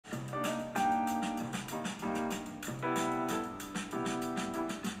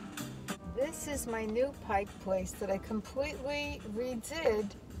is my new Pike Place that I completely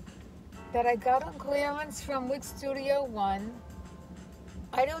redid, that I got on clearance from Wig Studio 1.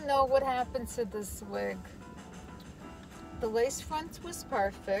 I don't know what happened to this wig. The lace front was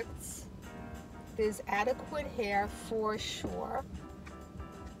perfect. There's adequate hair for sure.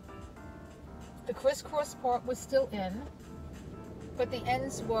 The crisscross part was still in, but the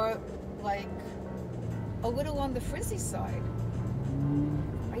ends were like a little on the frizzy side.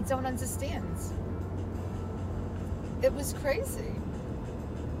 I don't understand. It was crazy.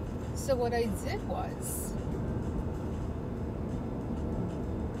 So what I did was,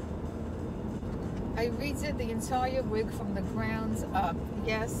 I redid the entire wig from the ground up.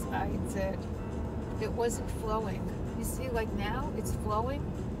 Yes, I did. It wasn't flowing. You see, like now it's flowing.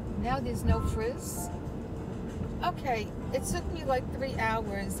 Now there's no frizz. Okay, it took me like 3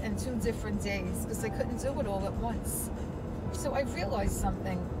 hours and 2 different days because I couldn't do it all at once. So I realized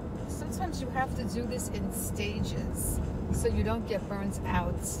something. Sometimes you have to do this in stages so you don't get burnt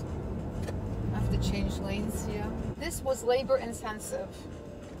out. I have to change lanes here. This was labor intensive.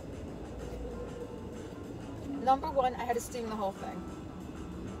 Number one, I had to steam the whole thing.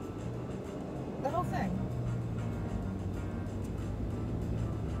 The whole thing.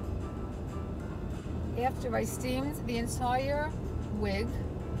 After I steamed the entire wig,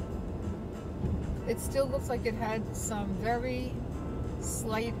 it still looks like it had some very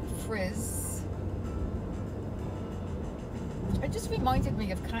slight frizz. It just reminded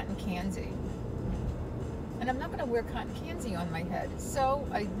me of cotton candy. And I'm not going to wear cotton candy on my head. So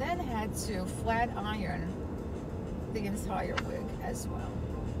I then had to flat iron the entire wig as well.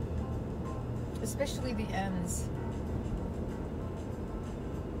 Especially the ends.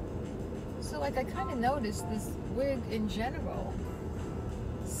 So like I kind of noticed this wig in general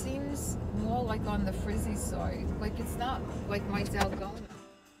seems more like on the frizzy side. Like it's not like my Dalgona.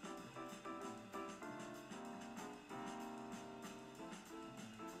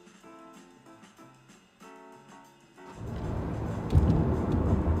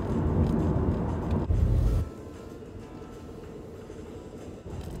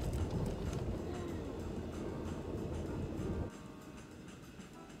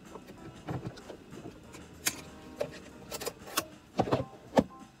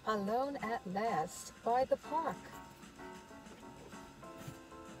 Alone at last, by the park.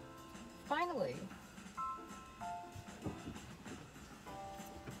 Finally.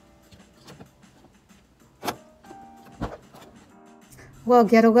 Well,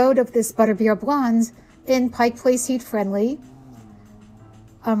 get a load of this Butterbeer Blonde in Pike Place Heat Friendly.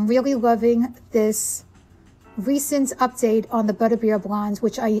 I'm really loving this recent update on the Butterbeer Blonde,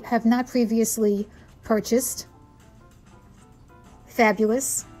 which I have not previously purchased.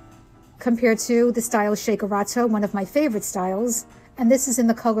 Fabulous. Compared to the style Shakerato, one of my favorite styles. And this is in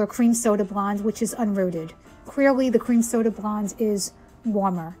the color Cream Soda Blonde, which is unrooted. Clearly, the Cream Soda Blonde is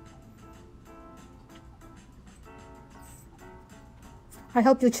warmer. I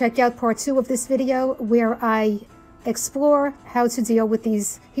hope you check out part 2 of this video, where I explore how to deal with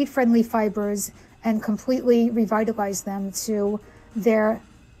these heat-friendly fibers and completely revitalize them to their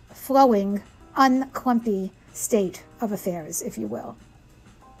flowing, unclumpy state of affairs, if you will.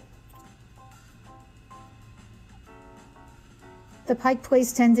 The Pike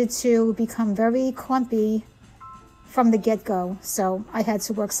Place tended to become very clumpy from the get-go, so I had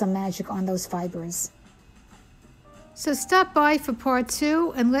to work some magic on those fibers. So stop by for part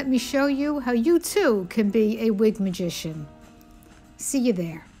 2 and let me show you how you too can be a wig magician. See you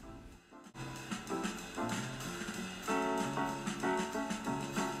there.